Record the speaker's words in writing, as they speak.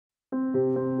My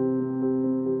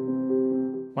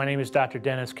name is Dr.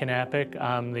 Dennis Knapik.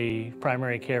 I'm the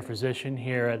primary care physician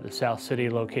here at the South City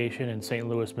location in St.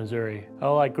 Louis, Missouri.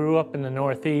 Oh, I grew up in the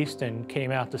Northeast and came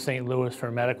out to St. Louis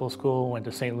for medical school, went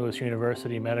to St. Louis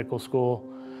University Medical School,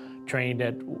 trained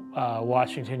at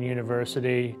Washington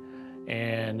University,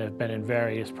 and have been in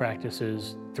various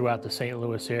practices throughout the St.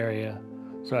 Louis area.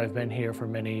 So I've been here for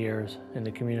many years in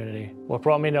the community. What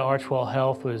brought me to ArchWell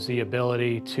Health was the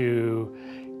ability to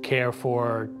care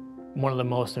for one of the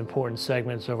most important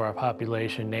segments of our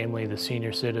population, namely the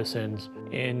senior citizens.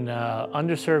 In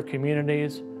underserved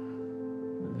communities,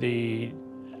 the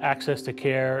access to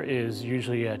care is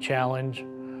usually a challenge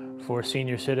for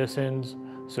senior citizens,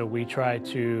 so we try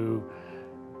to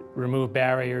remove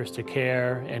barriers to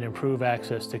care and improve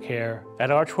access to care.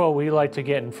 At ArchWell, we like to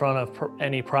get in front of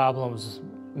any problems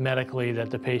medically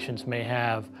that the patients may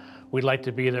have. We'd like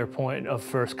to be their point of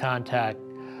first contact.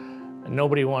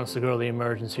 Nobody wants to go to the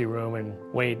emergency room and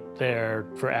wait there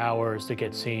for hours to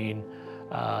get seen.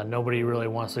 Nobody really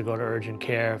wants to go to urgent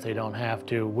care if they don't have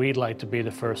to. We'd like to be the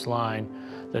first line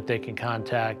that they can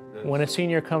contact. When a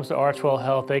senior comes to ArchWell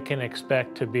Health, they can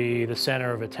expect to be the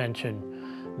center of attention.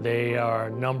 They are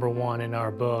 #1 in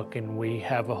our book, and we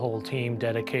have a whole team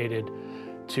dedicated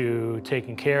to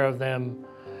taking care of them.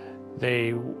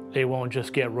 They won't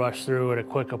just get rushed through at a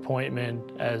quick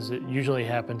appointment, as it usually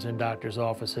happens in doctors'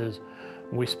 offices.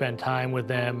 We spend time with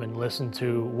them and listen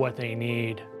to what they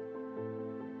need.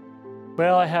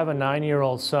 Well, I have a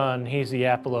 9-year-old son. He's the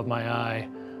apple of my eye,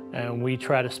 and we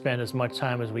try to spend as much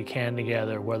time as we can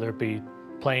together, whether it be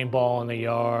playing ball in the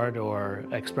yard or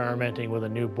experimenting with a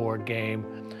new board game,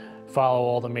 follow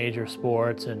all the major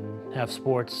sports, and have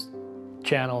sports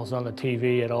channels on the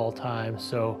TV at all times.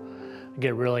 So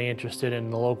get really interested in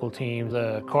the local teams,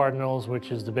 the Cardinals,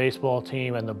 which is the baseball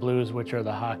team, and the Blues, which are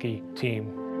the hockey team.